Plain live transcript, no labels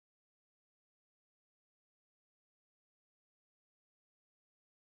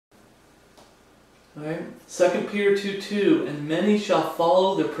Right? 2 Peter 2:2, and many shall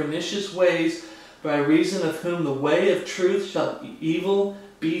follow their pernicious ways, by reason of whom the way of truth shall evil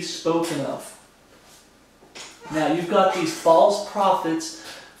be spoken of. Now you've got these false prophets,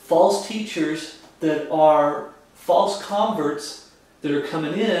 false teachers that are false converts that are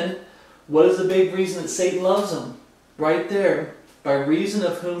coming in. What is the big reason that Satan loves them? Right there. By reason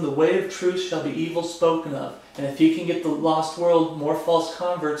of whom the way of truth shall be evil spoken of. And if he can get the lost world more false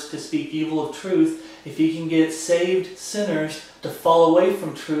converts to speak evil of truth, if he can get saved sinners to fall away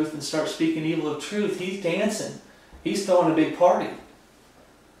from truth and start speaking evil of truth, he's dancing. He's throwing a big party.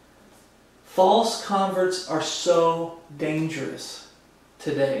 False converts are so dangerous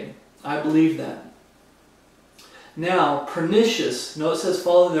today. I believe that. Now, pernicious. Note it says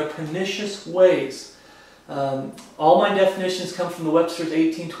follow their pernicious ways. All my definitions come from the Webster's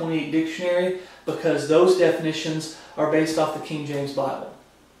 1828 dictionary because those definitions are based off the King James Bible.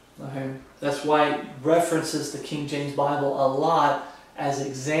 Okay? That's why it references the King James Bible a lot as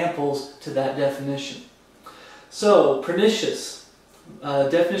examples to that definition. So, pernicious.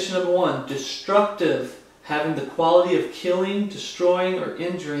 Definition number 1, destructive, having the quality of killing, destroying, or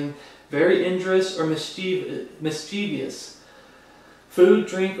injuring, very injurious or mischievous. Food,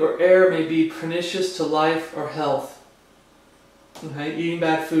 drink, or air may be pernicious to life or health. Okay, eating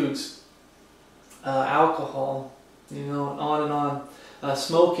bad foods, alcohol, on and on.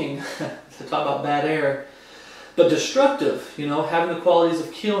 Smoking, to talk about bad air. But destructive, having the qualities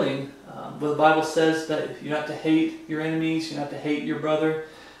of killing. Where the Bible says that you have to hate your enemies, you have to hate your brother.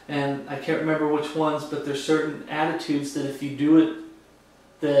 And I can't remember which ones, but there's certain attitudes that if you do it,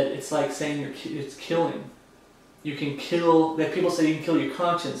 that it's like saying it's killing. You can kill, that people say you can kill your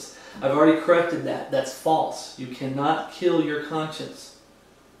conscience. I've already corrected that. That's false. You cannot kill your conscience.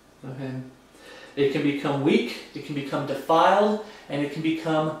 Okay? It can become weak, it can become defiled, and it can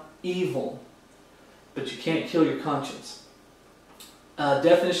become evil. But you can't kill your conscience.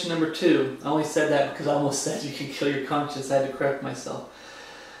 Definition number 2. I only said that because I almost said you can kill your conscience. I had to correct myself.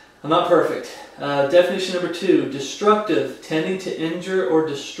 I'm not perfect. Definition number 2. Destructive, tending to injure or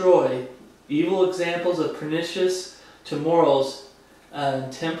destroy. Evil examples of pernicious to morals.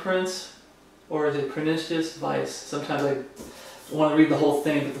 Temperance, or is it pernicious vice? Sometimes I want to read the whole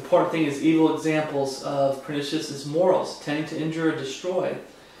thing, but the important thing is evil examples of pernicious is morals, tending to injure or destroy.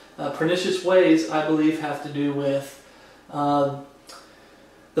 Pernicious ways, I believe, have to do with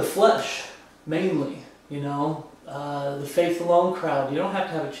the flesh, mainly. The faith alone crowd. You don't have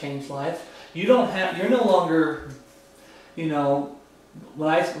to have a changed life. You're no longer, when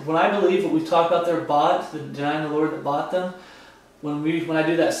I believe what we talk about there, bought, the denying the Lord that bought them, when I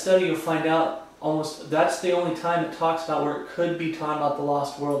do that study, you'll find out that's the only time it talks about where it could be talking about the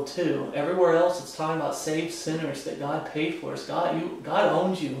lost world too. Everywhere else it's talking about saved sinners that God paid for us. God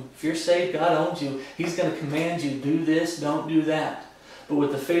owns you. If you're saved, God owns you. He's going to command you, do this, don't do that. But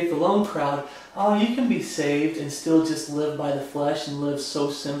with the faith alone crowd, you can be saved and still just live by the flesh and live so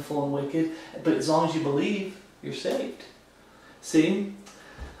sinful and wicked. But as long as you believe, you're saved. See?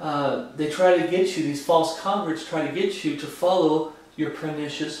 They try to get you, these false converts try to get you to follow your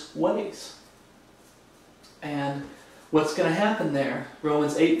pernicious ways. And what's going to happen there?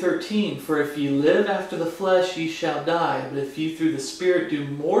 Romans 8:13, for if ye live after the flesh, ye shall die. But if ye through the Spirit do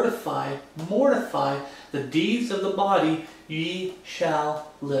mortify the deeds of the body, ye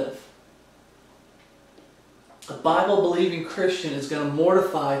shall live. A Bible-believing Christian is going to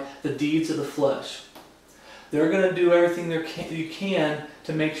mortify the deeds of the flesh. They're going to do everything you can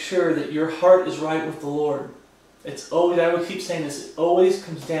to make sure that your heart is right with the Lord. It's always, I would keep saying this, it always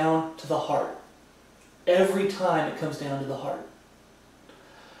comes down to the heart. Every time it comes down to the heart.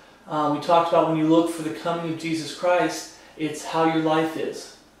 We talked about when you look for the coming of Jesus Christ, it's how your life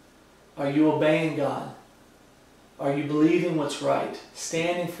is. Are you obeying God? Are you believing what's right?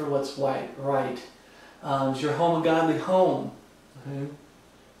 Standing for what's right? Is your home a godly home?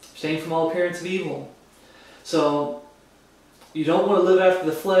 Abstain from all appearance of evil. So, you don't want to live after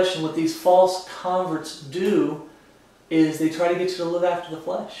the flesh, and what these false converts do is they try to get you to live after the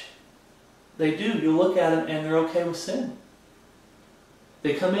flesh. They do. You look at them and they're okay with sin.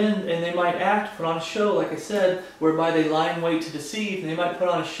 They come in and they might put on a show, like I said, whereby they lie in wait to deceive. And they might put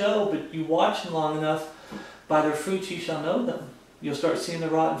on a show, but you watch them long enough, by their fruits ye shall know them. You'll start seeing the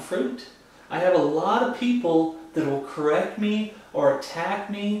rotten fruit. I have a lot of people that will correct me or attack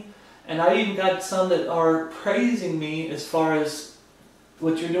me, and I even got some that are praising me as far as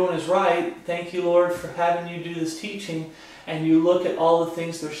what you're doing is right. Thank you, Lord, for having you do this teaching. And you look at all the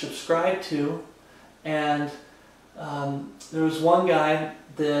things they're subscribed to, and there was one guy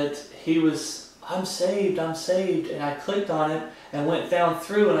that he was, I'm saved, and I clicked on it, and went down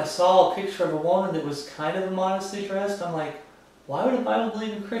through, and I saw a picture of a woman that was kind of immodestly dressed. I'm like, why would a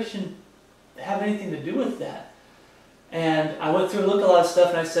Bible-believing Christian have anything to do with that? And I went through and looked at a lot of stuff,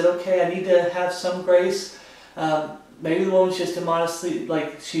 and I said, okay, I need to have some grace. Maybe the woman's just immodestly,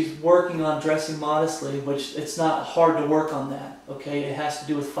 like she's working on dressing modestly, which it's not hard to work on that, okay? It has to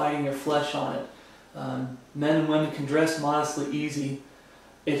do with fighting your flesh on it. Men and women can dress modestly easy.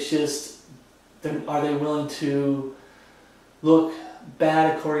 It's just, are they willing to look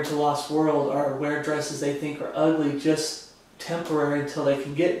bad according to the lost world, or wear dresses they think are ugly, just temporary until they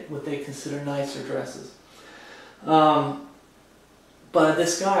can get what they consider nicer dresses. But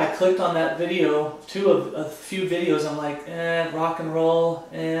this guy, I clicked on that video, a few videos, I'm like, rock and roll,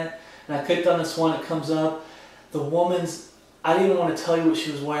 And I clicked on this one, it comes up. The woman's, I didn't even want to tell you what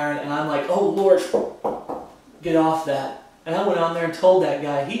she was wearing, and I'm like, oh Lord, get off that. And I went on there and told that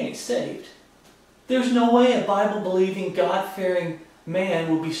guy, he ain't saved. There's no way a Bible-believing, God-fearing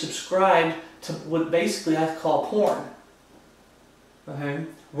man would be subscribed to what basically I call porn. Okay?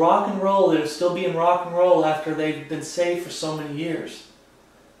 Rock and roll, they'll still be in rock and roll after they've been saved for so many years.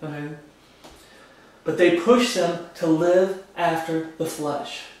 Okay? But they push them to live after the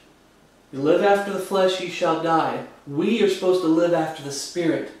flesh. You live after the flesh, ye shall die. We are supposed to live after the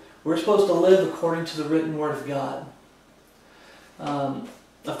Spirit. We're supposed to live according to the written Word of God.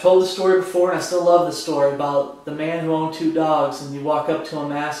 I've told the story before, and I still love the story about the man who owned 2 dogs, and you walk up to him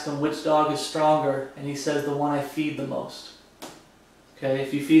and ask him which dog is stronger, and he says, the one I feed the most. Okay,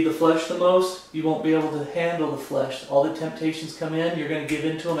 if you feed the flesh the most, you won't be able to handle the flesh. All the temptations come in, you're going to give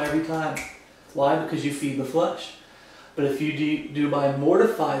in to them every time. Why? Because you feed the flesh. But if you do by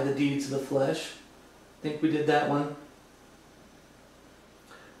mortify the deeds of the flesh, I think we did that one,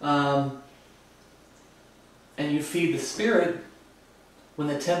 and you feed the Spirit, when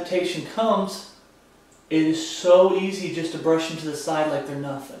the temptation comes, it is so easy just to brush them to the side like they're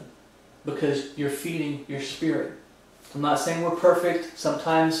nothing, because you're feeding your spirit. I'm not saying we're perfect.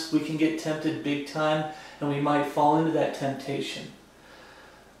 Sometimes we can get tempted big time, and we might fall into that temptation.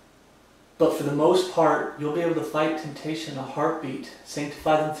 But for the most part, you'll be able to fight temptation in a heartbeat.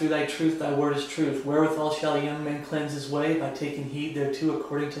 Sanctify them through thy truth, thy word is truth. Wherewithal shall a young man cleanse his way? By taking heed thereto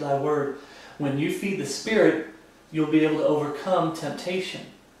according to thy word. When you feed the Spirit, you'll be able to overcome temptation.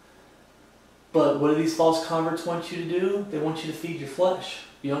 But what do these false converts want you to do? They want you to feed your flesh.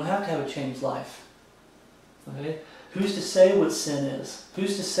 You don't have to have a changed life. Okay? Who's to say what sin is?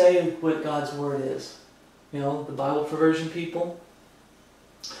 Who's to say what God's word is? You know, the Bible perversion people.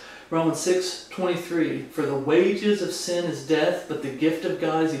 Romans 6:23, for the wages of sin is death, but the gift of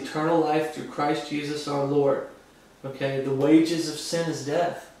God is eternal life through Christ Jesus our Lord. Okay, the wages of sin is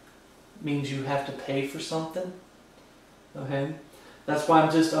death. It means you have to pay for something. Okay, that's why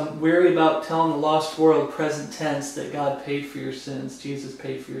I'm weary about telling the lost world, present tense, that God paid for your sins. Jesus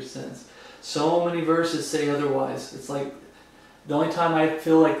paid for your sins. So many verses say otherwise. It's like the only time I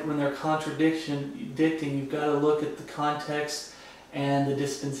feel like when they're contradicting, you've got to look at the context and the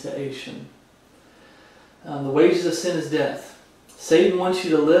dispensation. The wages of sin is death. Satan wants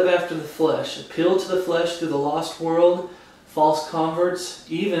you to live after the flesh, appeal to the flesh through the lost world, false converts,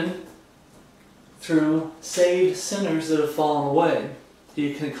 even through saved sinners that have fallen away.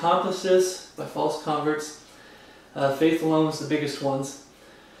 You can accomplish this by false converts. Faith alone is the biggest ones.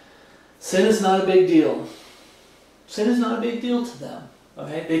 Sin is not a big deal. Sin is not a big deal to them.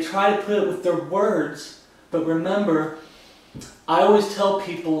 Okay? They try to put it with their words, but remember, I always tell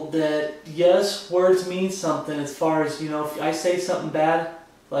people that yes, words mean something as far as, if I say something bad,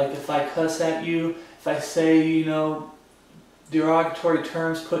 like if I cuss at you, if I say, derogatory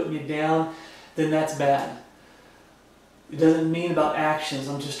terms putting you down, then that's bad. It doesn't mean about actions.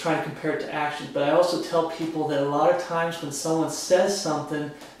 I'm just trying to compare it to actions. But I also tell people that a lot of times when someone says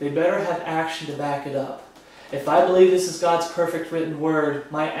something, they better have action to back it up. If I believe this is God's perfect written word,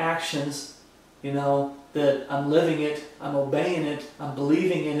 my actions, that I'm living it, I'm obeying it, I'm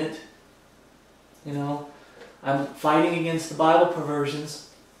believing in it, I'm fighting against the Bible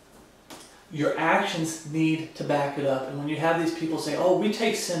perversions, your actions need to back it up. And when you have these people say, oh, we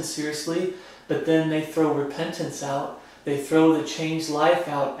take sin seriously, but then they throw repentance out, they throw the changed life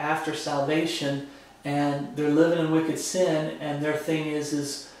out after salvation, and they're living in wicked sin, and their thing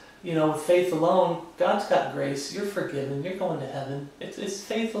is with faith alone, God's got grace, you're forgiven, you're going to heaven. It's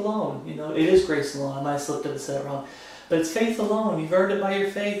faith alone. It is grace alone. I might have slipped up and said it wrong. But it's faith alone. You've earned it by your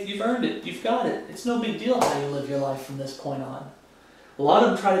faith. You've earned it. You've got it. It's no big deal how you live your life from this point on. A lot of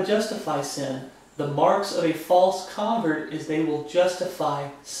them try to justify sin. The marks of a false convert is they will justify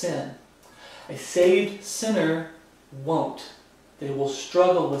sin. A saved sinner won't. They will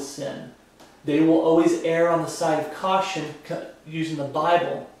struggle with sin. They will always err on the side of caution using the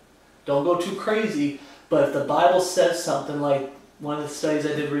Bible. Don't go too crazy, but if the Bible says something, like one of the studies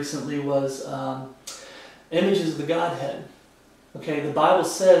I did recently was images of the Godhead. Okay, the Bible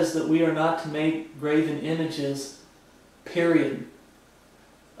says that we are not to make graven images, period,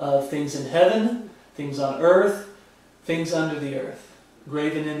 of things in heaven, things on earth, things under the earth.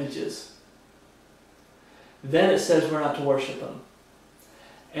 Graven images. Then it says we're not to worship them.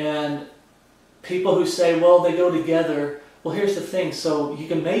 And people who say, well, they go together, well, here's the thing, so you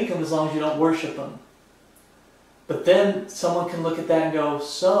can make them as long as you don't worship them. But then someone can look at that and go,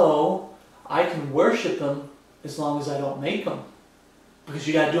 so I can worship them as long as I don't make them. Because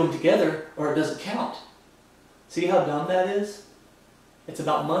you got to do them together or it doesn't count. See how dumb that is? It's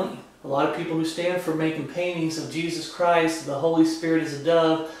about money. A lot of people who stand for making paintings of Jesus Christ, the Holy Spirit is a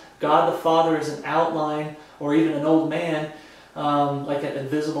dove, God the Father is an outline, or even an old man, like an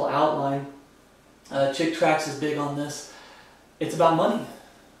invisible outline. Chick Tracts is big on this. It's about money.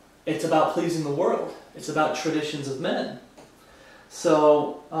 It's about pleasing the world. It's about traditions of men.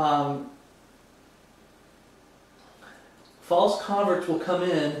 So, false converts will come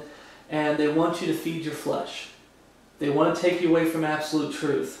in and they want you to feed your flesh. They want to take you away from absolute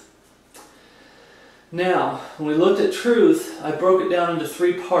truth. Now, when we looked at truth, I broke it down into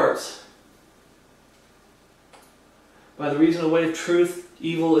 3 parts. By the reason of the way of truth,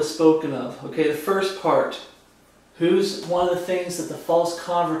 evil is spoken of. Okay, the first part. Who's one of the things that the false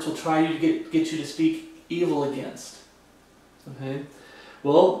converts will try to get you to speak evil against? Okay,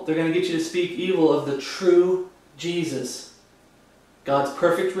 well, they're going to get you to speak evil of the true Jesus, God's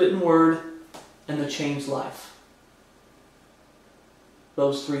perfect written word, and the changed life.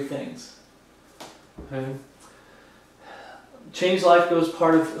 Those 3 things. Okay. Changed life goes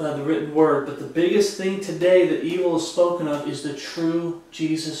part of the written word, but the biggest thing today that evil is spoken of is the true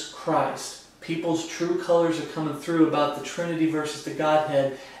Jesus Christ. People's true colors are coming through about the Trinity versus the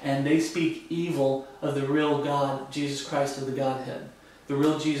Godhead, and they speak evil of the real God, Jesus Christ of the Godhead. The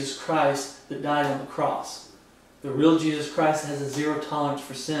real Jesus Christ that died on the cross. The real Jesus Christ that has a zero tolerance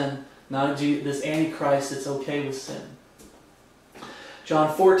for sin, not this Antichrist that's okay with sin.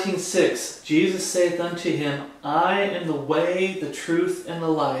 John 14:6, Jesus saith unto him, I am the way, the truth, and the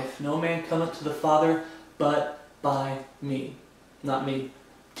life. No man cometh to the Father but by me. Not me,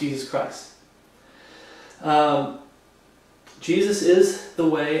 Jesus Christ. Jesus is the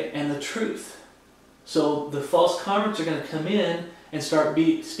way and the truth. So the false converts are going to come in and start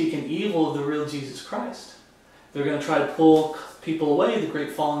speaking evil of the real Jesus Christ. They're going to try to pull people away, the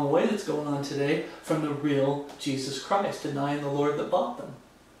great falling away that's going on today, from the real Jesus Christ, denying the Lord that bought them.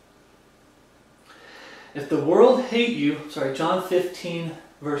 If the world hate you, John 15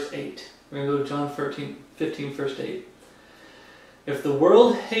 verse 8. We're going to go to John 15 verse 8. If the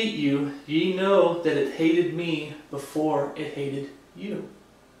world hate you, ye know that it hated me before it hated you.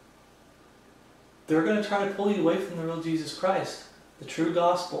 They're going to try to pull you away from the real Jesus Christ, the true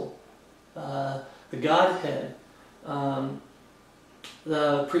gospel, the Godhead,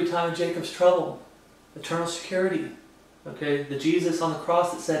 the pre-time of Jacob's trouble, eternal security, okay, the Jesus on the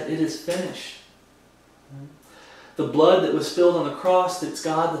cross that said, it is finished. The blood that was spilled on the cross, that's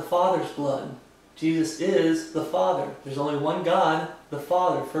God the Father's blood. Jesus is the Father. There's only one God, the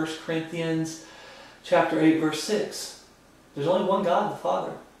Father. 1 Corinthians chapter 8, verse 6. There's only one God, the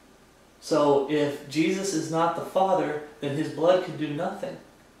Father. So if Jesus is not the Father, then his blood can do nothing.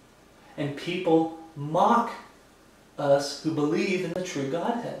 And people mock us who believe in the true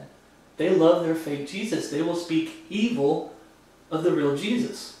Godhead. They love their fake Jesus. They will speak evil of the real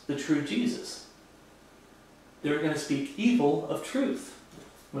Jesus, the true Jesus. They're going to speak evil of truth.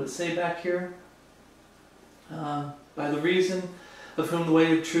 What does it say back here? By the reason of whom the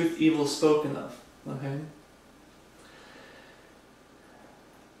way of truth evil is spoken of. Okay.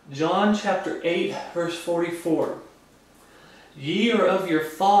 John chapter 8 verse 44. Ye are of your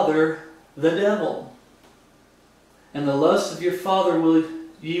father the devil, and the lust of your father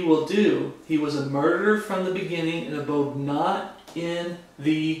ye will do. He was a murderer from the beginning, and abode not in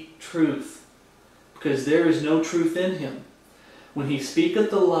the truth, because there is no truth in him. When he speaketh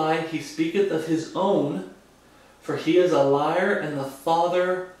the lie, he speaketh of his own, for he is a liar and the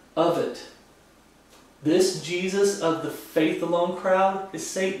father of it. This Jesus of the faith alone crowd is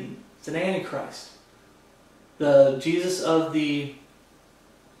Satan. It's an antichrist. The Jesus of the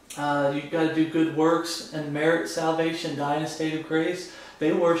you've got to do good works and merit salvation, die in a state of grace.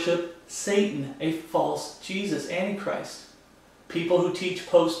 They worship Satan, a false Jesus, Antichrist. People who teach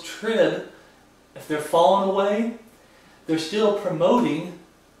post-trib, if they're fallen away, they're still promoting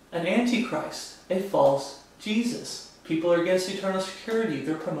an Antichrist, a false Jesus. People are against eternal security.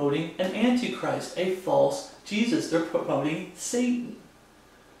 They're promoting an antichrist, a false Jesus. They're promoting Satan.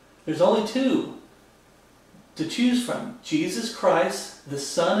 There's only two to choose from. Jesus Christ, the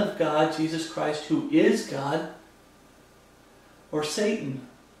Son of God, Jesus Christ, who is God, or Satan.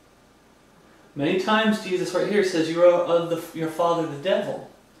 Many times Jesus right here says you are of your father the devil.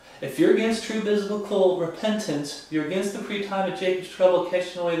 If you're against true biblical repentance, you're against the pre-time of Jacob's trouble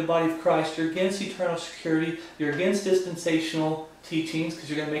catching away the body of Christ, you're against eternal security, you're against dispensational teachings because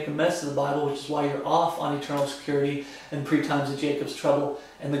you're going to make a mess of the Bible, which is why you're off on eternal security and pre-times of Jacob's trouble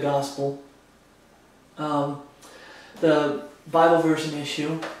and the gospel. The Bible version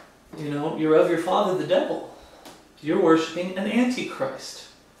issue, you're of your father the devil. You're worshiping an antichrist.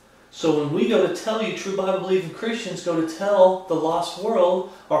 So when we go to tell you, true Bible-believing Christians go to tell the lost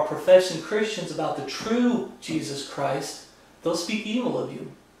world or professing Christians about the true Jesus Christ, they'll speak evil of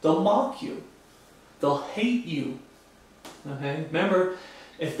you. They'll mock you. They'll hate you. Okay? Remember,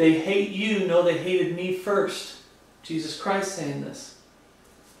 if they hate you, know they hated me first. Jesus Christ saying this.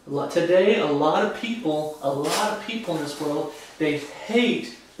 Today, a lot of people in this world, they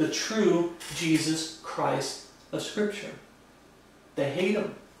hate the true Jesus Christ of Scripture. They hate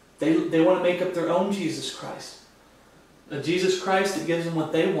him. They want to make up their own Jesus Christ. A Jesus Christ that gives them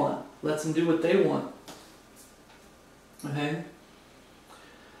what they want. Lets them do what they want. Okay?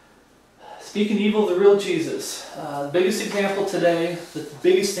 Speaking evil of the real Jesus. The biggest example today, the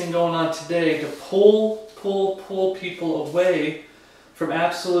biggest thing going on today to pull people away from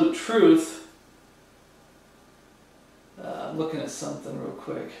absolute truth. I'm looking at something real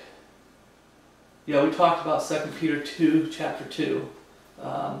quick. Yeah, we talked about 2 Peter 2, chapter 2.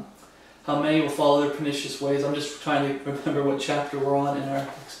 How many will follow their pernicious ways. I'm just trying to remember what chapter we're on in our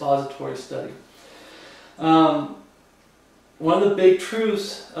expository study. One of the big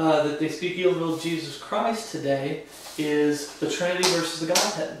truths that they speak evil of Jesus Christ today is the Trinity versus the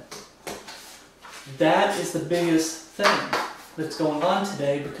Godhead. That is the biggest thing that's going on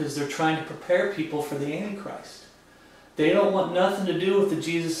today because they're trying to prepare people for the Antichrist. They don't want nothing to do with the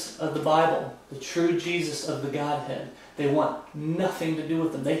Jesus of the Bible, the true Jesus of the Godhead. They want nothing to do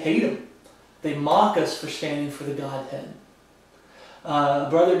with them. They hate him. They mock us for standing for the Godhead. A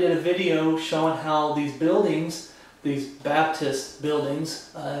brother did a video showing how these buildings, these Baptist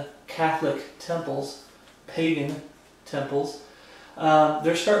buildings, Catholic temples, pagan temples,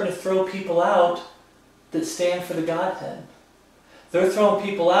 they're starting to throw people out that stand for the Godhead. They're throwing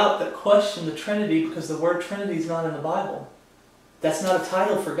people out that question the Trinity because the word Trinity is not in the Bible. That's not a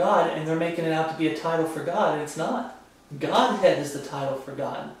title for God, and they're making it out to be a title for God, and it's not. Godhead is the title for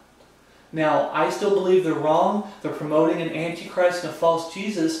God. Now, I still believe they're wrong. They're promoting an antichrist and a false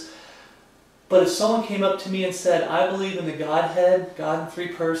Jesus. But if someone came up to me and said, I believe in the Godhead, God in three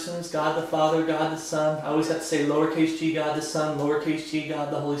persons, God the Father, God the Son. I always have to say lowercase g, God the Son, lowercase g,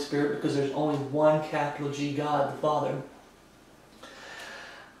 God the Holy Spirit, because there's only one capital G, God the Father.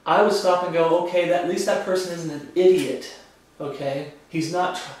 I would stop and go, okay, at least that person isn't an idiot. Okay? He's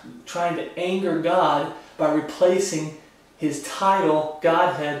not trying to anger God by replacing his title,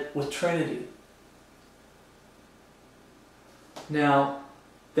 Godhead, with Trinity. Now,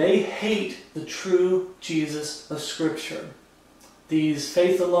 they hate the true Jesus of Scripture. These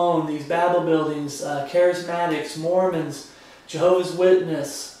faith alone, these Babel buildings, charismatics, Mormons, Jehovah's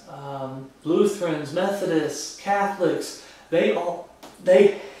Witnesses, Lutherans, Methodists, Catholics, they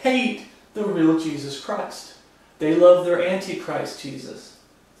hate the real Jesus Christ. They love their Antichrist Jesus.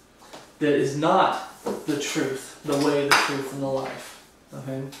 That is not the truth, the way, the truth, and the life.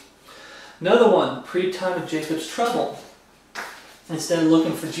 Okay? Another one, pre-time of Jacob's trouble. Instead of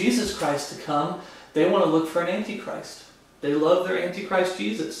looking for Jesus Christ to come, they want to look for an Antichrist. They love their Antichrist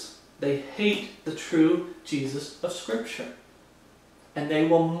Jesus. They hate the true Jesus of Scripture. And they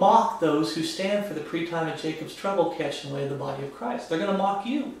will mock those who stand for the pre-time of Jacob's trouble catching away the body of Christ. They're going to mock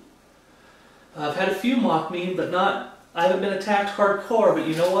you. I've had a few mock me, but I haven't been attacked hardcore, but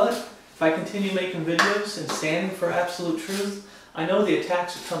you know what? If I continue making videos and standing for absolute truth, I know the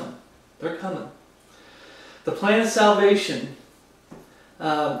attacks are coming. They're coming. The plan of salvation.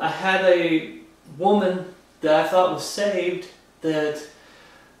 I had a woman that I thought was saved that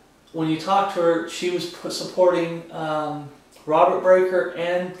when you talked to her, she was supporting Robert Breaker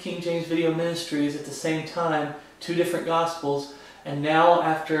and King James Video Ministries at the same time, two different gospels. And now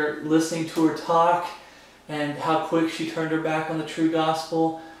after listening to her talk and how quick she turned her back on the true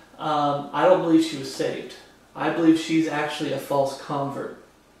gospel, I don't believe she was saved. I believe she's actually a false convert.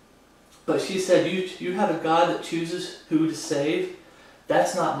 But she said, you have a God that chooses who to save?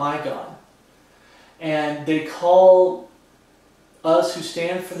 That's not my God. And they call us who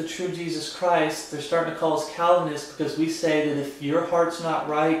stand for the true Jesus Christ, they're starting to call us Calvinists because we say that if your heart's not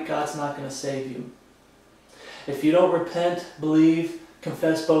right, God's not going to save you. If you don't repent, believe,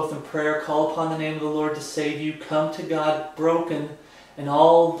 confess both in prayer, call upon the name of the Lord to save you, come to God broken and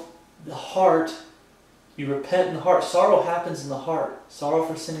all the heart, you repent in the heart. Sorrow happens in the heart. Sorrow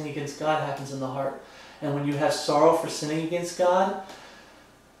for sinning against God happens in the heart. And when you have sorrow for sinning against God,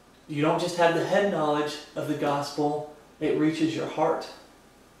 you don't just have the head knowledge of the gospel, it reaches your heart.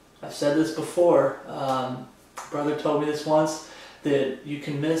 I've said this before. Brother told me this once, that you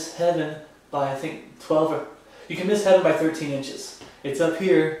can miss heaven by, I think, 12 or... You can miss heaven by 13 inches. It's up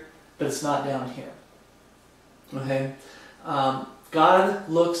here, but it's not down here. Okay? God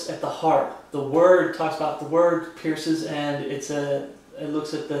looks at the heart. The Word talks about, the Word pierces, and it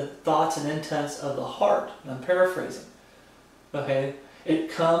looks at the thoughts and intents of the heart. And I'm paraphrasing. Okay? It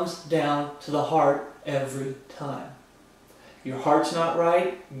comes down to the heart every time. Your heart's not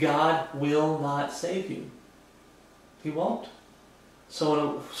right, God will not save you. He won't.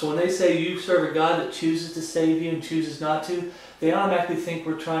 So when they say you serve a God that chooses to save you and chooses not to, they automatically think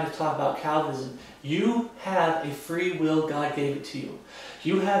we're trying to talk about Calvinism. You have a free will. God gave it to you.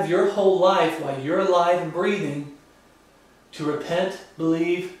 You have your whole life while you're alive and breathing to repent,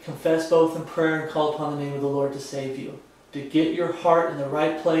 believe, confess both in prayer, and call upon the name of the Lord to save you. To get your heart in the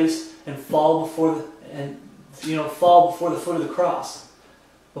right place and fall before the foot of the cross,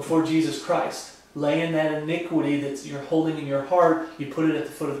 before Jesus Christ. Lay in that iniquity that you're holding in your heart, you put it at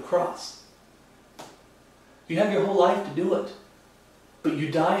the foot of the cross. You have your whole life to do it. But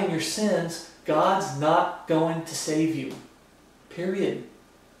you die in your sins, God's not going to save you. Period.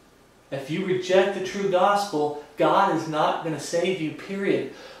 If you reject the true gospel, God is not going to save you,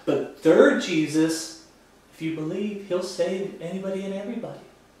 period. But third Jesus, if you believe, He'll save anybody and everybody.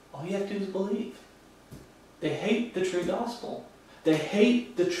 All you have to do is believe. They hate the true gospel. They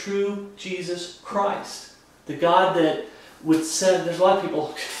hate the true Jesus Christ. The God that would send... There's a lot of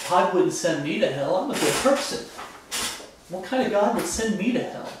people, God wouldn't send me to hell. I'm a good person. What kind of God would send me to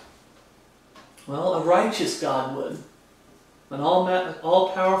hell? Well, a righteous God would. An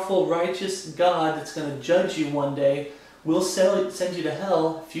all-powerful, righteous God that's going to judge you one day will send you to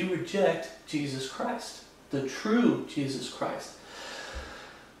hell if you reject Jesus Christ. The true Jesus Christ.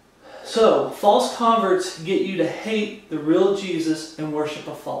 So, false converts get you to hate the real Jesus and worship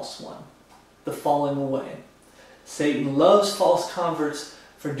a false one. The falling away. Satan loves false converts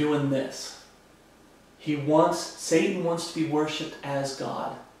for doing this. Satan wants to be worshipped as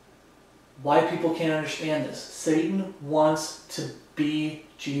God. Why people can't understand this? Satan wants to be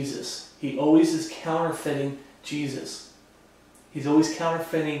Jesus. He always is counterfeiting Jesus. He's always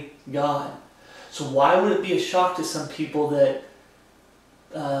counterfeiting God. So why would it be a shock to some people that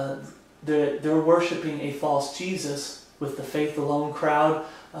they're worshiping a false Jesus with the faith alone crowd,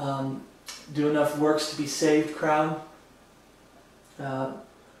 do enough works to be saved crowd?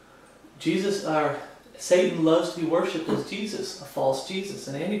 Satan loves to be worshipped as Jesus, a false Jesus,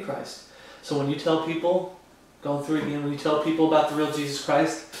 an Antichrist. So when you tell people, going through it again, when you tell people about the real Jesus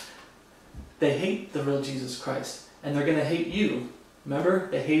Christ, they hate the real Jesus Christ. And they're going to hate you. Remember,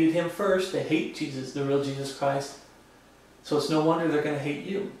 they hated Him first. They hate Jesus, the real Jesus Christ. So it's no wonder they're going to hate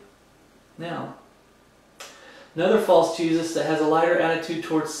you. Now, another false Jesus that has a lighter attitude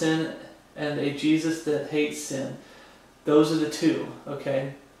towards sin and a Jesus that hates sin. Those are the two,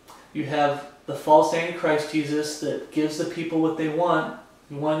 okay? You have the false Antichrist Jesus that gives the people what they want.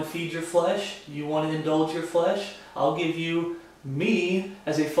 You want to feed your flesh? You want to indulge your flesh? I'll give you me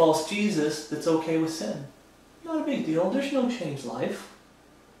as a false Jesus that's okay with sin. Not a big deal. There's no changed life.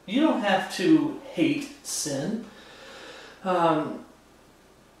 You don't have to hate sin. Proverbs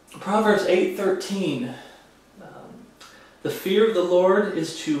 8:13. The fear of the Lord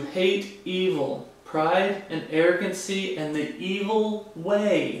is to hate evil, pride and arrogancy, and the evil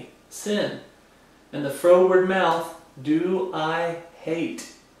way, sin, and the froward mouth do I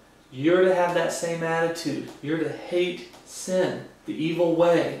hate. You're to have that same attitude. You're to hate sin, the evil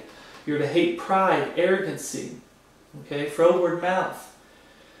way. You're to hate pride, arrogancy, okay, froward mouth.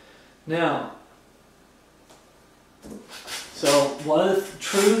 Now, so one of the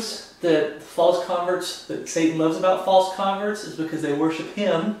truths that false converts, that Satan loves about false converts, is because they worship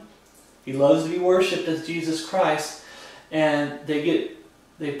him. He loves to be worshipped as Jesus Christ, and they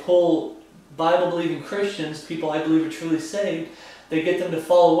pull Bible-believing Christians, people I believe are truly saved, they get them to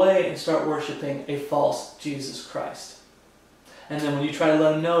fall away and start worshiping a false Jesus Christ. And then when you try to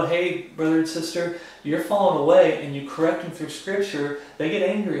let them know, hey, brother and sister, you're falling away, and you correct them through Scripture, they get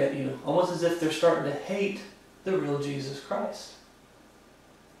angry at you, almost as if they're starting to hate the real Jesus Christ.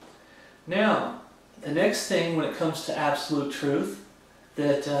 Now, The next thing when it comes to absolute truth,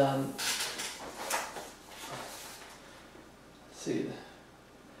 that, see,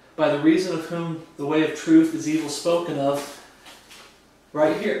 by the reason of whom the way of truth is evil spoken of,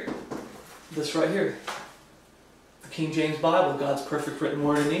 right here, this right here, the King James Bible, God's perfect written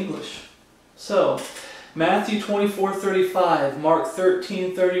word in English. So, Matthew 24:35, Mark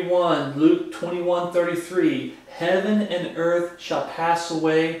 13:31, Luke 21:33, heaven and earth shall pass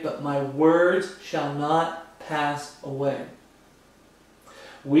away, but my words shall not pass away.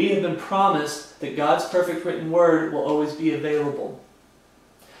 We have been promised that God's perfect written word will always be available.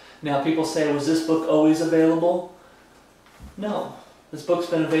 Now people say, was this book always available? No. This book's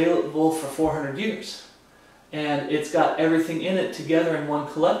been available for 400 years. And it's got everything in it together in one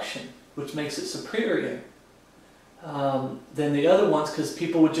collection, which makes it superior than the other ones, because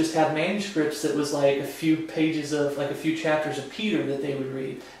people would just have manuscripts that was like a few pages of, like a few chapters of Peter that they would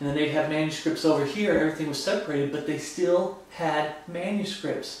read. And then they'd have manuscripts over here, everything was separated, but they still had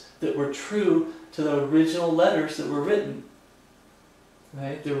manuscripts that were true to the original letters that were written.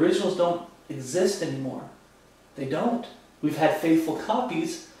 Right? The originals don't exist anymore. They don't. We've had faithful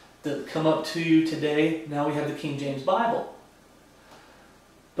copies that come up to you today. Now we have the King James Bible.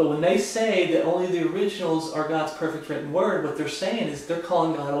 But when they say that only the originals are God's perfect written word, what they're saying is they're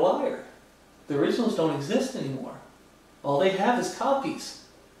calling God a liar. The originals don't exist anymore. All they have is copies.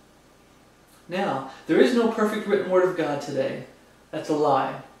 Now, there is no perfect written word of God today. That's a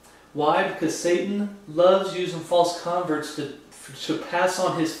lie. Why? Because Satan loves using false converts to pass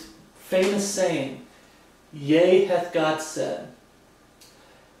on his famous saying, "Yea, hath God said."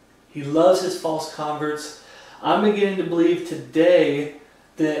 He loves his false converts. I'm beginning to believe today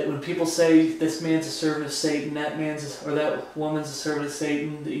that when people say this man's a servant of Satan, that woman's a servant of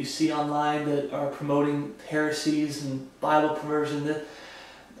Satan, that you see online that are promoting heresies and Bible perversion, that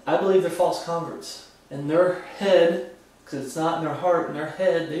I believe they're false converts. In their head, because it's not in their heart, in their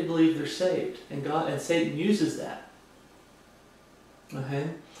head, they believe they're saved, and Satan uses that. Okay.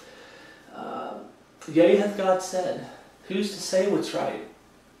 Yea, hath God said. Who's to say what's right?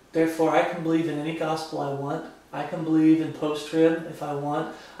 Therefore, I can believe in any gospel I want. I can believe in post-trib if I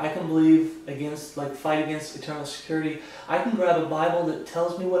want. I can believe fight against eternal security. I can grab a Bible that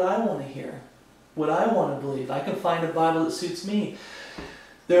tells me what I want to hear, what I want to believe. I can find a Bible that suits me.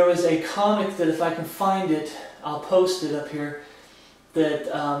 There was a comic that if I can find it, I'll post it up here,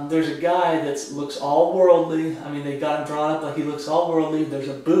 that there's a guy that looks all worldly. I mean, they got him drawn up like he looks all worldly. There's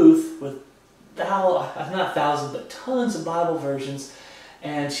a booth with not thousands, but tons of Bible versions.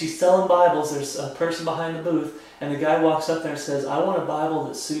 And she's selling Bibles. There's a person behind the booth, and the guy walks up there and says, "I want a Bible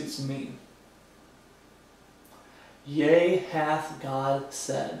that suits me." Yea, hath God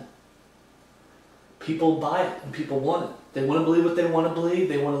said. People buy it, and people want it. They want to believe what they want to believe.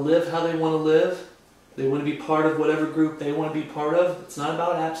 They want to live how they want to live. They want to be part of whatever group they want to be part of. It's not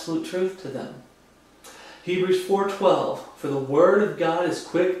about absolute truth to them. Hebrews 4:12, for the word of God is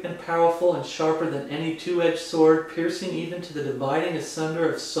quick and powerful and sharper than any two-edged sword, piercing even to the dividing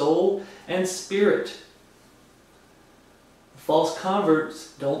asunder of soul and spirit. False converts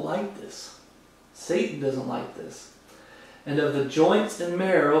don't like this. Satan doesn't like this. And of the joints and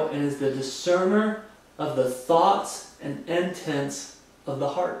marrow, and is the discerner of the thoughts and intents of the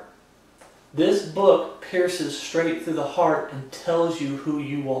heart. This book pierces straight through the heart and tells you who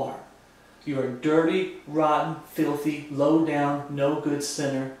you are. You are dirty, rotten, filthy, low down, no good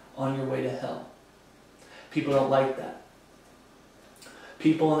sinner on your way to hell. People don't like that.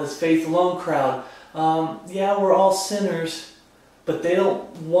 People in this faith alone crowd, yeah, we're all sinners, but they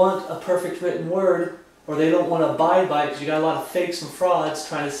don't want a perfect written word, or they don't want to abide by it, because you got a lot of fakes and frauds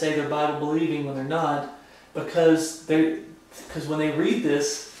trying to say they're Bible believing when they're not, because when they read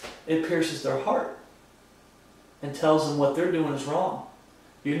this, it pierces their heart and tells them what they're doing is wrong.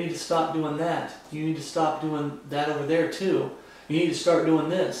 You need to stop doing that. You need to stop doing that over there too. You need to start doing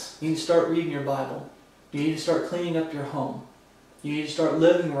this. You need to start reading your Bible. You need to start cleaning up your home. You need to start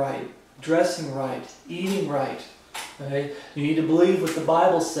living right, dressing right, eating right. Okay? You need to believe what the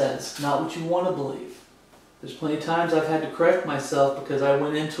Bible says, not what you want to believe. There's plenty of times I've had to correct myself because I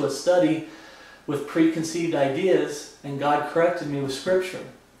went into a study with preconceived ideas and God corrected me with Scripture.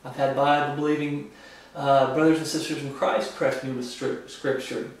 I've had Bible-believing brothers and sisters in Christ correct me with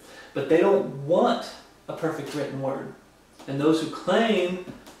Scripture. But they don't want a perfect written word. And those who claim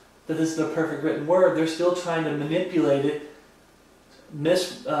that this is the perfect written word, they're still trying to manipulate it,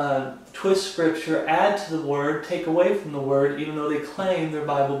 twist Scripture, add to the word, take away from the word, even though they claim they're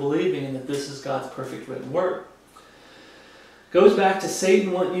Bible-believing and that this is God's perfect written word. Goes back to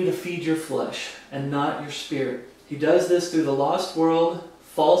Satan wanting you to feed your flesh and not your spirit. He does this through the lost world,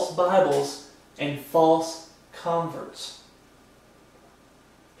 false Bibles, and false converts.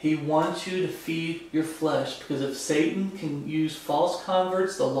 He wants you to feed your flesh, because if Satan can use false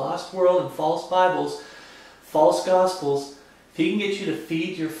converts, the lost world, and false Bibles, false gospels, if he can get you to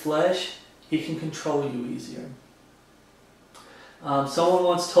feed your flesh, he can control you easier. Someone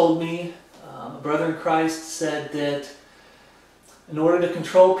once told me, a brother in Christ said that in order to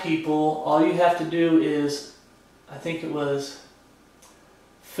control people, all you have to do is, I think it was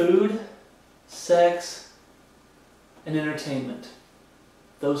food, sex, and entertainment.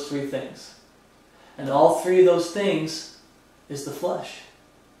 Those three things. And all three of those things is the flesh.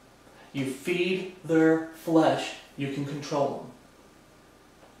 You feed their flesh, you can control them.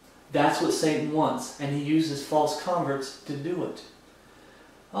 That's what Satan wants, and he uses false converts to do it.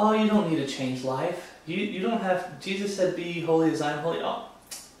 Oh, you don't need to change life. You don't have, Jesus said, be ye holy as I am holy. Oh,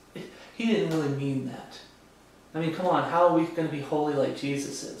 he didn't really mean that. I mean, come on, how are we going to be holy like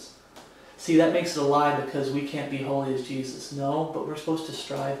Jesus is? See, that makes it a lie, because we can't be holy as Jesus. No, but we're supposed to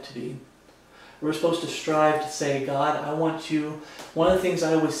strive to be. We're supposed to strive to say, God, I want you. One of the things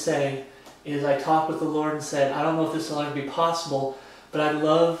I always say is I talk with the Lord and said, I don't know if this will ever be possible, but I'd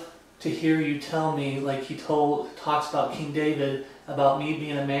love to hear you tell me, like he talks about King David, about me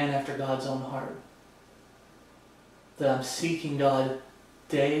being a man after God's own heart. That I'm seeking God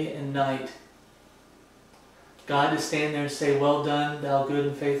day and night. God to stand there and say, well done, thou good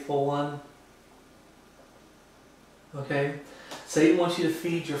and faithful one. Okay? Satan wants you to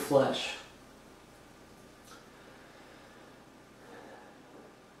feed your flesh.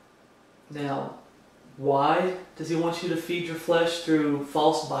 Now, why does he want you to feed your flesh through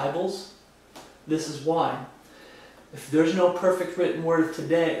false Bibles? This is why. If there's no perfect written word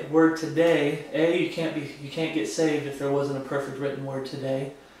today, you can't get saved if there wasn't a perfect written word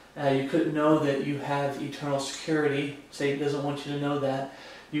today. You couldn't know that you have eternal security. Satan doesn't want you to know that.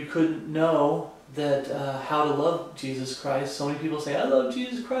 You couldn't know that how to love Jesus Christ. So many people say, I love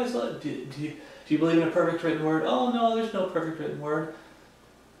Jesus Christ. Do you believe in a perfect written word? Oh no, there's no perfect written word.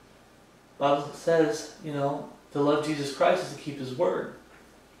 The Bible says, to love Jesus Christ is to keep his word.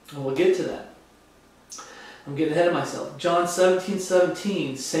 And we'll get to that. I'm getting ahead of myself. John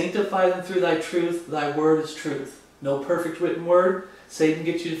 17:17, sanctify them through thy truth, thy word is truth. No perfect written word. Satan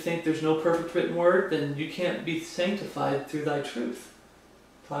gets you to think there's no perfect written word, then you can't be sanctified through thy truth.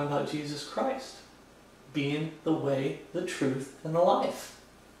 Talking about Jesus Christ being the way, the truth, and the life.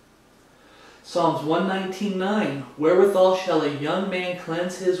 Psalms 119:9, wherewithal shall a young man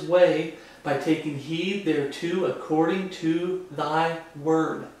cleanse his way, by taking heed thereto according to thy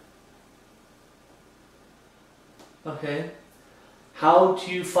word. Okay? How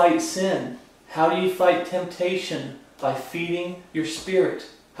do you fight sin? How do you fight temptation? By feeding your spirit.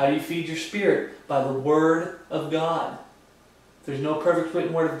 How do you feed your spirit? By the Word of God. If there's no perfect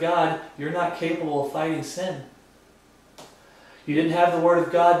written Word of God, you're not capable of fighting sin. You didn't have the Word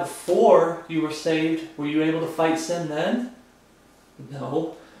of God before you were saved. Were you able to fight sin then?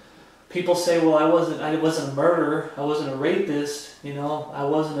 No. People say, well, I wasn't a murderer, I wasn't a rapist, I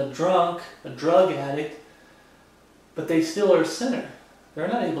wasn't a drunk, a drug addict. But they still are a sinner. They're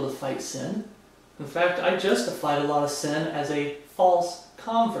not able to fight sin. In fact, I justified a lot of sin as a false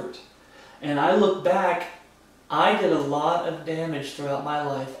convert. And I look back, I did a lot of damage throughout my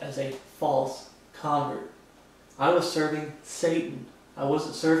life as a false convert. I was serving Satan. I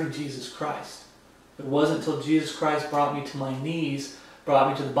wasn't serving Jesus Christ. It wasn't until Jesus Christ brought me to my knees,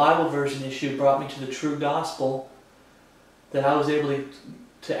 brought me to the Bible version issue, brought me to the true gospel, that I was able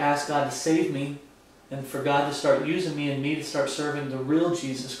to ask God to save me, and for God to start using me and me to start serving the real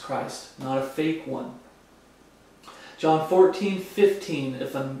Jesus Christ, not a fake one. John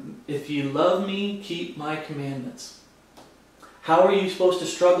 14:15, if ye love me, keep my commandments. How are you supposed to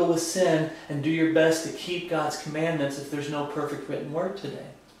struggle with sin and do your best to keep God's commandments if there's no perfect written word today?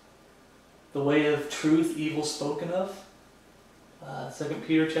 The way of truth, evil spoken of. 2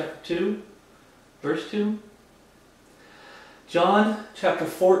 Peter chapter 2, verse 2. John chapter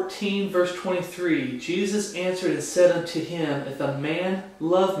 14, verse 23. Jesus answered and said unto him, if a man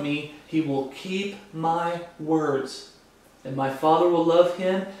love me, he will keep my words. And my Father will love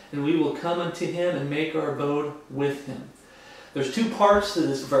him, and we will come unto him and make our abode with him. There's two parts to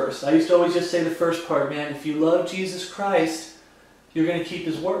this verse. I used to always just say the first part, man, if you love Jesus Christ, you're going to keep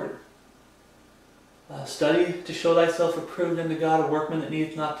his word. Study to show thyself approved unto God, a workman that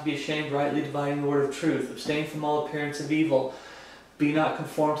needeth not to be ashamed, rightly dividing the word of truth. Abstain from all appearance of evil. Be not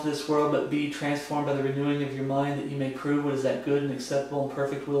conformed to this world, but be transformed by the renewing of your mind, that ye may prove what is that good and acceptable and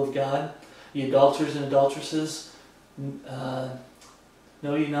perfect will of God. Ye adulterers and adulteresses, know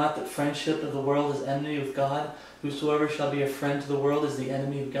ye not that friendship of the world is enmity with God? Whosoever shall be a friend to the world is the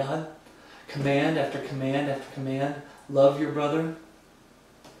enemy of God. command after command after command. Love your brother.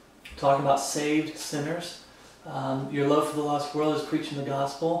 Talking about saved sinners. Your love for the lost world is preaching the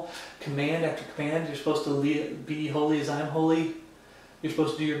gospel. Command after command. You're supposed to be holy as I'm holy. You're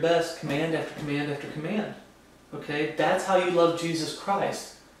supposed to do your best. Command after command after command. Okay? That's how you love Jesus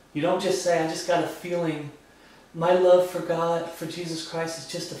Christ. You don't just say, I just got a feeling. My love for God, for Jesus Christ, is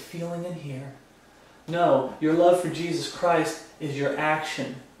just a feeling in here. No, your love for Jesus Christ is your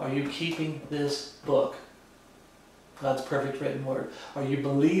action. Are you keeping this book? God's perfect written word. Are you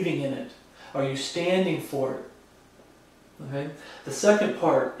believing in it? Are you standing for it? Okay? The second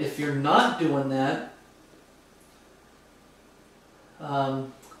part, if you're not doing that,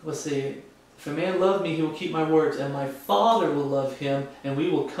 let's see. If a man love me, he will keep my words, and my Father will love him, and we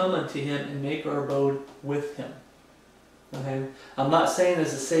will come unto him and make our abode with him. Okay? I'm not saying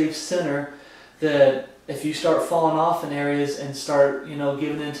as a saved sinner that if you start falling off in areas and start,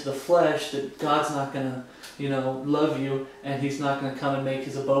 giving into the flesh, that God's not going to, love you, and He's not going to come and make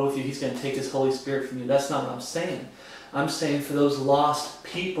His abode with you. He's going to take His Holy Spirit from you. That's not what I'm saying. I'm saying for those lost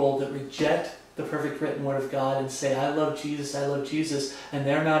people that reject the perfect written word of God and say, I love Jesus, and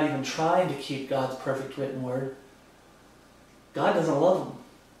they're not even trying to keep God's perfect written word, God doesn't love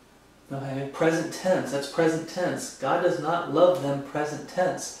them. Okay? Present tense, that's present tense. God does not love them present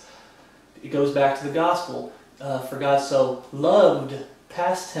tense. It goes back to the gospel. For God so loved,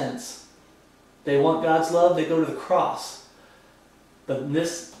 past tense. They want God's love, they go to the cross. But in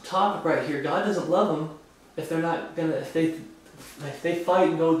this topic right here, God doesn't love them if they're not gonna, if they fight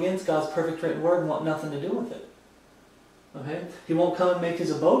and go against God's perfect written word and want nothing to do with it. Okay? He won't come and make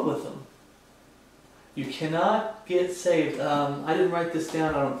His abode with them. You cannot get saved. I didn't write this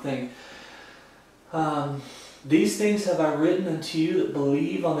down, I don't think. These things have I written unto you that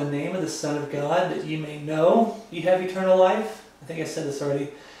believe on the name of the Son of God, that ye may know ye have eternal life. I think I said this already.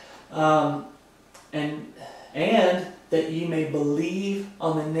 And that ye may believe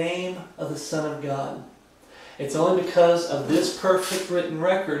on the name of the Son of God. It's only because of this perfect written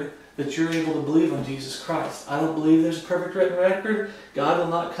record that you're able to believe on Jesus Christ. I don't believe there's a perfect written record. God will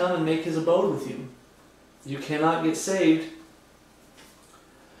not come and make His abode with you. You cannot get saved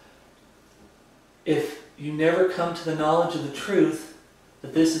if you never come to the knowledge of the truth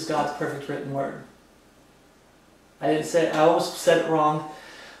that this is God's perfect written word. I almost said it wrong.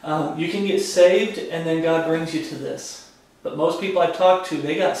 You can get saved and then God brings you to this. But most people I've talked to,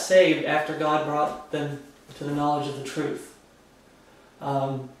 they got saved after God brought them to the knowledge of the truth.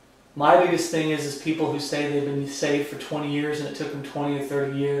 My biggest thing is people who say they've been saved for 20 years and it took them 20 or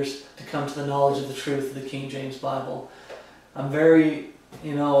 30 years to come to the knowledge of the truth of the King James Bible. I'm very,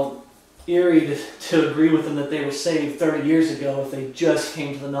 eerie to agree with them that they were saved 30 years ago if they just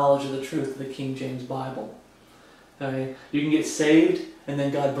came to the knowledge of the truth of the King James Bible. Okay? You can get saved and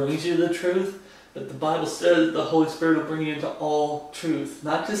then God brings you to the truth, but the Bible says the Holy Spirit will bring you into all truth.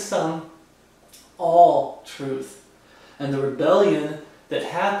 Not just some, all truth. And the rebellion that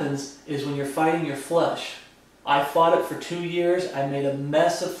happens is when you're fighting your flesh. I fought it for 2 years. I made a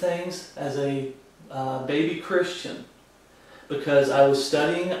mess of things as a baby Christian because I was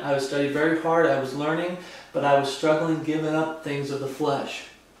studying very hard, I was learning, but I was struggling giving up things of the flesh.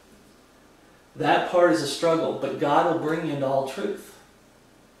 That part is a struggle, but God will bring you into all truth.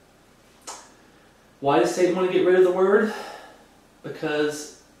 Why does Satan want to get rid of the Word?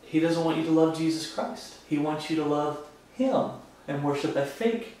 Because he doesn't want you to love Jesus Christ. He wants you to love Him and worship a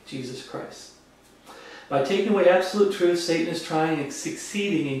fake Jesus Christ. By taking away absolute truth, Satan is trying and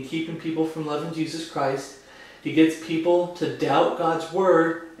succeeding in keeping people from loving Jesus Christ. He gets people to doubt God's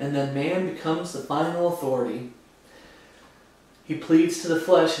Word, and then man becomes the final authority. He pleads to the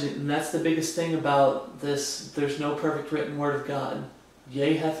flesh, and that's the biggest thing about this. There's no perfect written Word of God.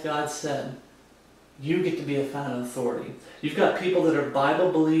 Yea, hath God said. You get to be a final authority. You've got people that are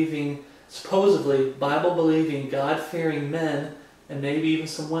Bible-believing, supposedly Bible-believing, God-fearing men, and maybe even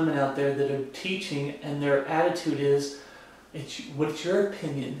some women out there that are teaching, and their attitude is, what's your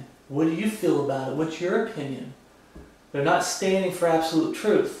opinion? What do you feel about it? What's your opinion? They're not standing for absolute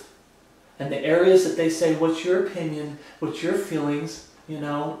truth. And the areas that they say, what's your opinion? What's your feelings?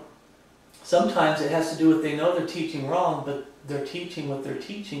 Sometimes it has to do with they know they're teaching wrong, but they're teaching what they're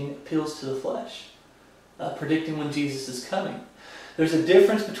teaching appeals to the flesh. Predicting when Jesus is coming. There's a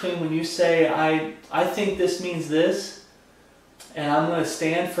difference between when you say, I think this means this, and I'm going to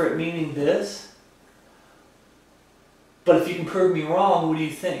stand for it meaning this. But if you can prove me wrong, what do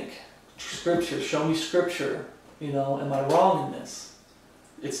you think? Scripture, show me Scripture. Am I wrong in this?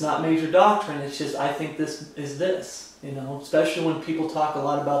 It's not major doctrine, it's just I think this is this. Especially when people talk a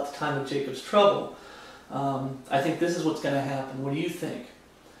lot about the time of Jacob's trouble. I think this is what's going to happen. What do you think?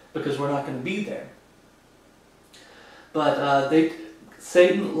 because we're not going to be there. But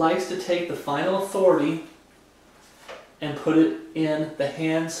Satan likes to take the final authority and put it in the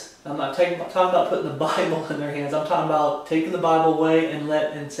hands. I'm not talking about putting the Bible in their hands. I'm talking about taking the Bible away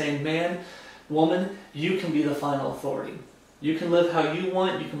and saying, man, woman, you can be the final authority. You can live how you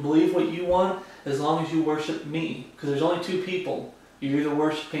want. You can believe what you want as long as you worship me. Because there's only two people. You're either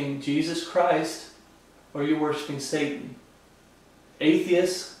worshiping Jesus Christ or you're worshiping Satan.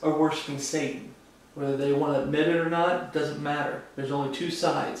 Atheists are worshiping Satan. Whether they want to admit it or not, doesn't matter. There's only two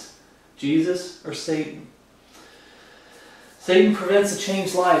sides. Jesus or Satan. Satan prevents a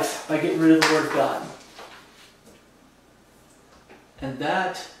changed life by getting rid of the Word of God. And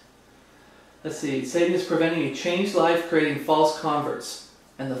that, let's see, Satan is preventing a changed life, creating false converts.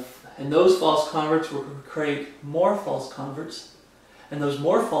 And those false converts will create more false converts. And those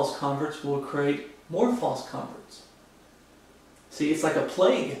more false converts will create more false converts. See, it's like a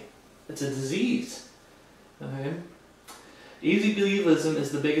plague. It's a disease. Okay? Easy believism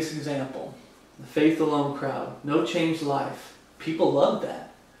is the biggest example. The faith alone crowd. No changed life. People love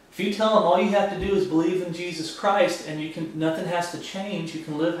that. If you tell them all you have to do is believe in Jesus Christ and nothing has to change, you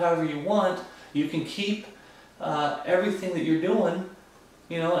can live however you want, you can keep everything that you're doing,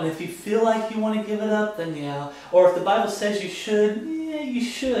 and if you feel like you want to give it up, then yeah. Or if the Bible says you should, yeah, you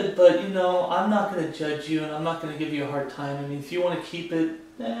should, but I'm not going to judge you and I'm not going to give you a hard time. I mean, if you want to keep it,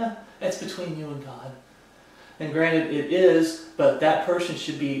 it's between you and God. And granted, it is, but that person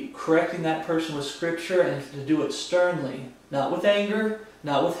should be correcting that person with Scripture and to do it sternly. Not with anger,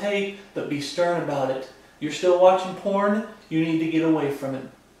 not with hate, but be stern about it. You're still watching porn, you need to get away from it.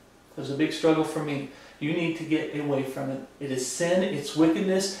 It was a big struggle for me. You need to get away from it. It is sin, it's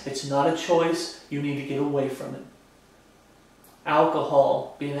wickedness, it's not a choice. You need to get away from it.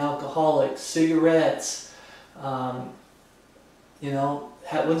 Alcohol, being alcoholic, cigarettes. When's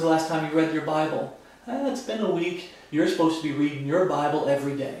the last time you read your Bible? It's been a week. You're supposed to be reading your Bible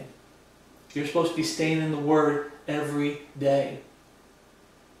every day. You're supposed to be staying in the Word every day.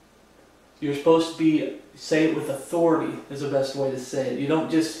 You're supposed to say it with authority is the best way to say it. You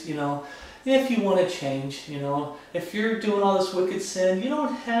don't just, if you want to change, if you're doing all this wicked sin, you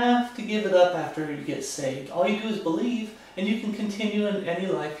don't have to give it up after you get saved. All you do is believe and you can continue in any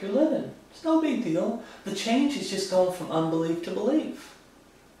life you're living. It's no big deal. The change is just going from unbelief to belief.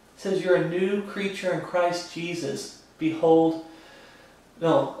 It says you're a new creature in Christ Jesus. Behold,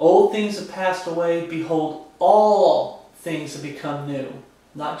 old things have passed away. Behold, all things have become new.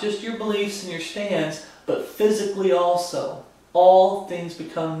 Not just your beliefs and your stands, but physically also. All things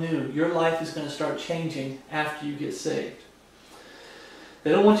become new. Your life is going to start changing after you get saved.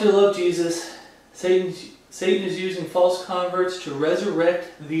 They don't want you to love Jesus. Satan is using false converts to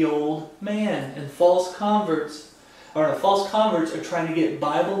resurrect the old man. And false converts are trying to get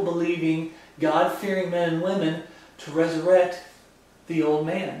Bible-believing, God-fearing men and women to resurrect the old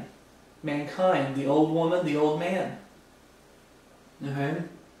man. Mankind, the old woman, the old man. Okay?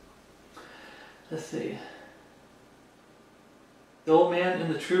 Let's see. The old man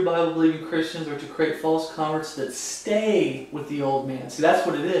and the true Bible-believing Christians are to create false converts that stay with the old man. See, that's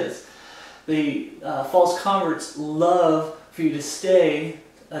what it is. The false converts love for you to stay.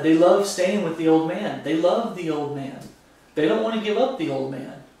 They love staying with the old man. They love the old man. They don't want to give up the old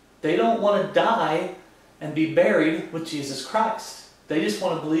man. They don't want to die and be buried with Jesus Christ. They just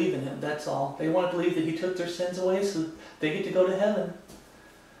want to believe in Him, that's all. They want to believe that He took their sins away so they get to go to heaven.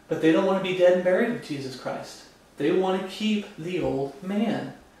 But they don't want to be dead and buried with Jesus Christ. They want to keep the old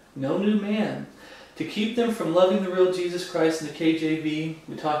man. No new man. To keep them from loving the real Jesus Christ in the KJV,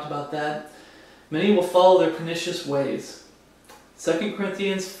 we talked about that, many will follow their pernicious ways. 2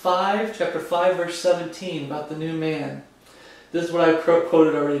 Corinthians 5, chapter 5, verse 17, about the new man. This is what I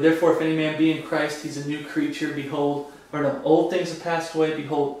quoted already. Therefore, if any man be in Christ, he's a new creature. Behold, old things have passed away.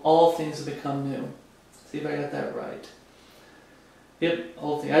 Behold, all things have become new. See if I got that right. Yep,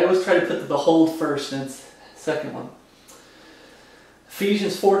 old thing. I always try to put the behold first, and it's the second one.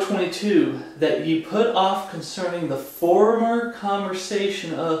 Ephesians 4:22, that ye put off concerning the former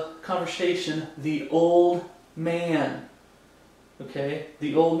conversation the old man. Okay,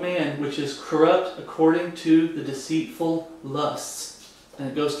 the old man, which is corrupt according to the deceitful lusts. And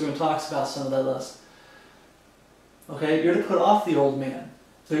it goes through and talks about some of that lust. Okay, you're to put off the old man.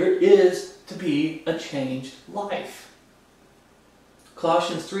 There is to be a changed life.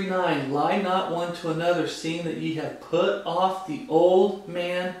 Colossians 3:9, lie not one to another, seeing that ye have put off the old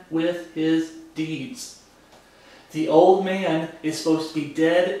man with his deeds. The old man is supposed to be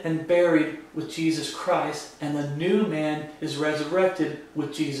dead and buried with Jesus Christ, and the new man is resurrected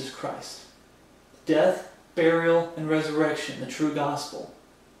with Jesus Christ. Death, burial, and resurrection, the true gospel.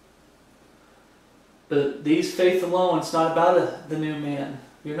 But these faith alone, it's not about the new man.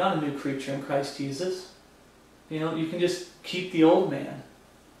 You're not a new creature in Christ Jesus. You can just keep the old man.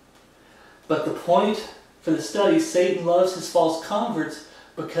 But the point for the study, Satan loves his false converts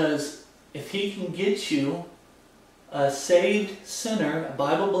because if he can get you, a saved sinner, a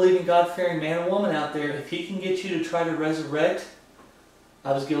Bible-believing, God-fearing man or woman out there, if he can get you to try to resurrect,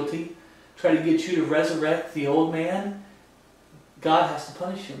 I was guilty, try to get you to resurrect the old man, God has to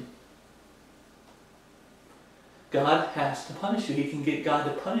punish him. God has to punish you. He can get God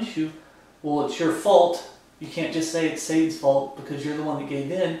to punish you. Well, it's your fault. You can't just say it's Satan's fault because you're the one that gave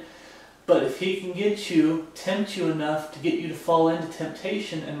in. But if he can get you, tempt you enough to get you to fall into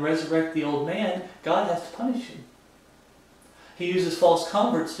temptation and resurrect the old man, God has to punish you. He uses false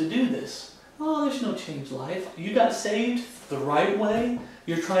converts to do this. Oh, there's no changed life. You got saved the right way.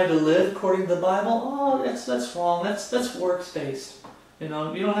 You're trying to live according to the Bible. Oh, that's wrong. That's works-based. You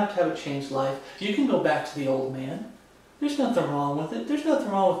don't have to have a changed life. You can go back to the old man. There's nothing wrong with it. There's nothing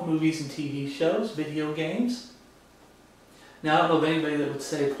wrong with movies and TV shows, video games. Now, I don't know of anybody that would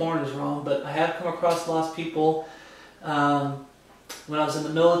say porn is wrong, but I have come across lots of people when I was in the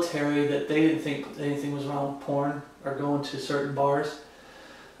military that they didn't think anything was wrong with porn or going to certain bars.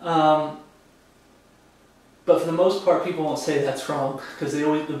 But for the most part, people won't say that's wrong because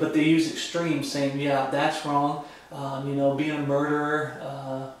they use extremes, saying, yeah, that's wrong. Being a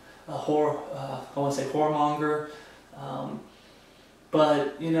murderer, I want to say whoremonger.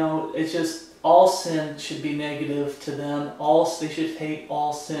 But it's just all sin should be negative to them. They should hate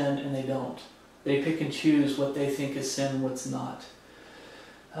all sin, and they don't. They pick and choose what they think is sin and what's not.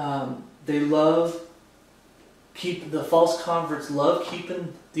 The false converts love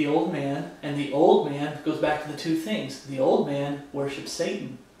keeping the old man, and the old man goes back to the two things. The old man worships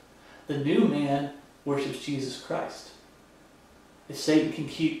Satan. The new man worships Jesus Christ. If Satan can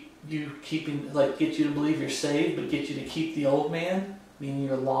get you to believe you're saved, but get you to keep the old man, meaning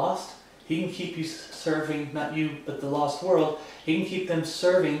you're lost, he can keep you serving, not you, but the lost world. He can keep them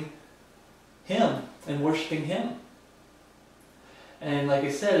serving him and worshiping him. And like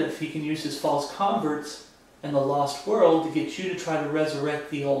I said, if he can use his false converts and the lost world to get you to try to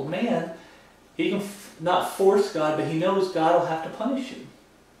resurrect the old man, he can not force God, but he knows God will have to punish you.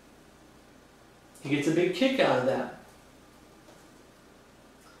 He gets a big kick out of that.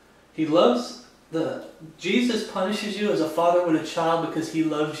 Jesus punishes you as a father would a child because he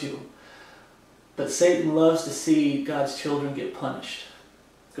loves you. But Satan loves to see God's children get punished.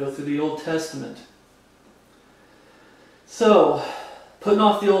 Go through the Old Testament. So, putting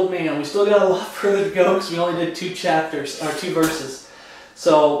off the old man. We still got a lot further to go because we only did 2 verses.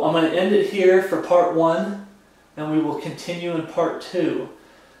 So I'm going to end it here for part 1, and we will continue in part 2.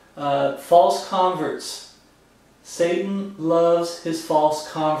 False converts. Satan loves his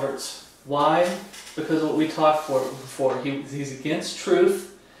false converts. Why? Because of what we talked before. He's against truth.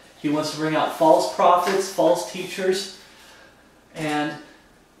 He wants to bring out false prophets, false teachers. And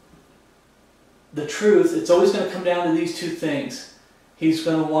the truth, it's always going to come down to these 2 things. He's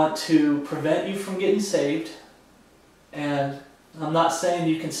going to want to prevent you from getting saved. And I'm not saying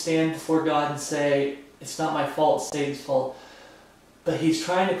you can stand before God and say, it's not my fault, it's Satan's fault. But he's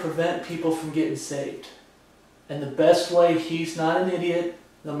trying to prevent people from getting saved. And the best way, he's not an idiot,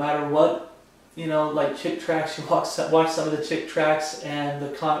 no matter what, like chick tracts, you watch some of the chick tracts and the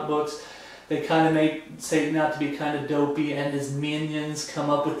comic books, they kind of make Satan out to be kind of dopey, and his minions come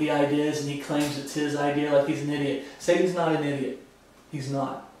up with the ideas and he claims it's his idea like he's an idiot. Satan's not an idiot. He's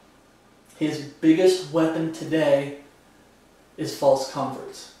not. His biggest weapon today is false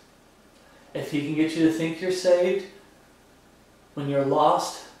converts. If he can get you to think you're saved, when you're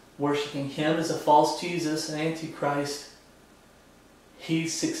lost, worshiping him as a false Jesus, an antichrist,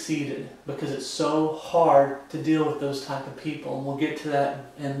 he's succeeded because it's so hard to deal with those type of people. And we'll get to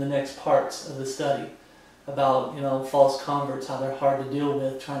that in the next parts of the study about, false converts, how they're hard to deal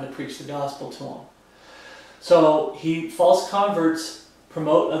with, trying to preach the gospel to them. So false converts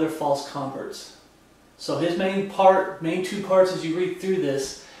promote other false converts. So his main 2 parts as you read through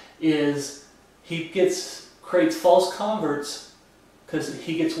this is he creates false converts because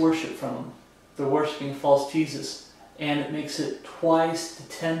he gets worship from them. They're worshiping false Jesus. And it makes it twice to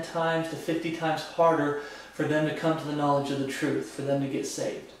 10 times to 50 times harder for them to come to the knowledge of the truth, for them to get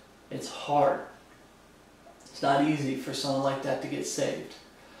saved. It's hard. It's not easy for someone like that to get saved.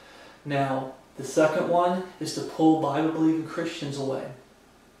 Now, the second one is to pull Bible-believing Christians away.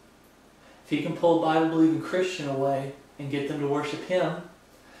 If he can pull a Bible-believing Christian away and get them to worship him,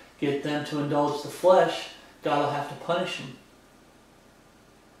 get them to indulge the flesh, God will have to punish him.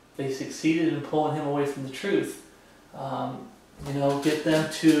 They succeeded in pulling him away from the truth. Get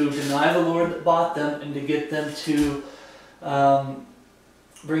them to deny the Lord that bought them, and to get them to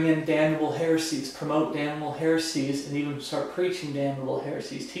bring in damnable heresies, promote damnable heresies, and even start preaching damnable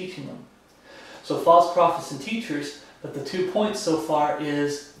heresies, teaching them. So false prophets and teachers, but the 2 points so far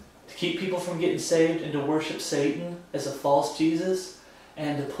is to keep people from getting saved and to worship Satan as a false Jesus,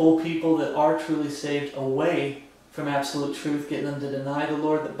 and to pull people that are truly saved away from absolute truth, getting them to deny the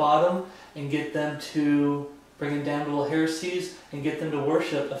Lord that bought them, and get them to bring in damnable heresies, and get them to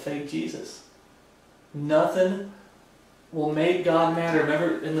worship a fake Jesus. Nothing will make God mad.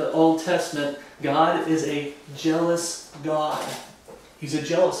 Remember in the Old Testament, God is a jealous God. He's a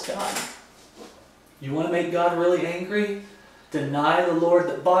jealous God. You want to make God really angry? Deny the Lord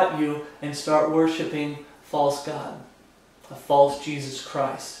that bought you and start worshiping false God, a false Jesus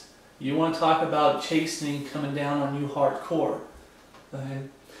Christ. You want to talk about chastening coming down on you hardcore. Okay?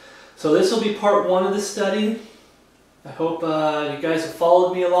 So this will be part 1 of the study. I hope you guys have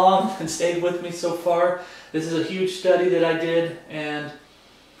followed me along and stayed with me so far. This is a huge study that I did, and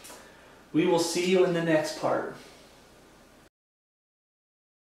we will see you in the next part.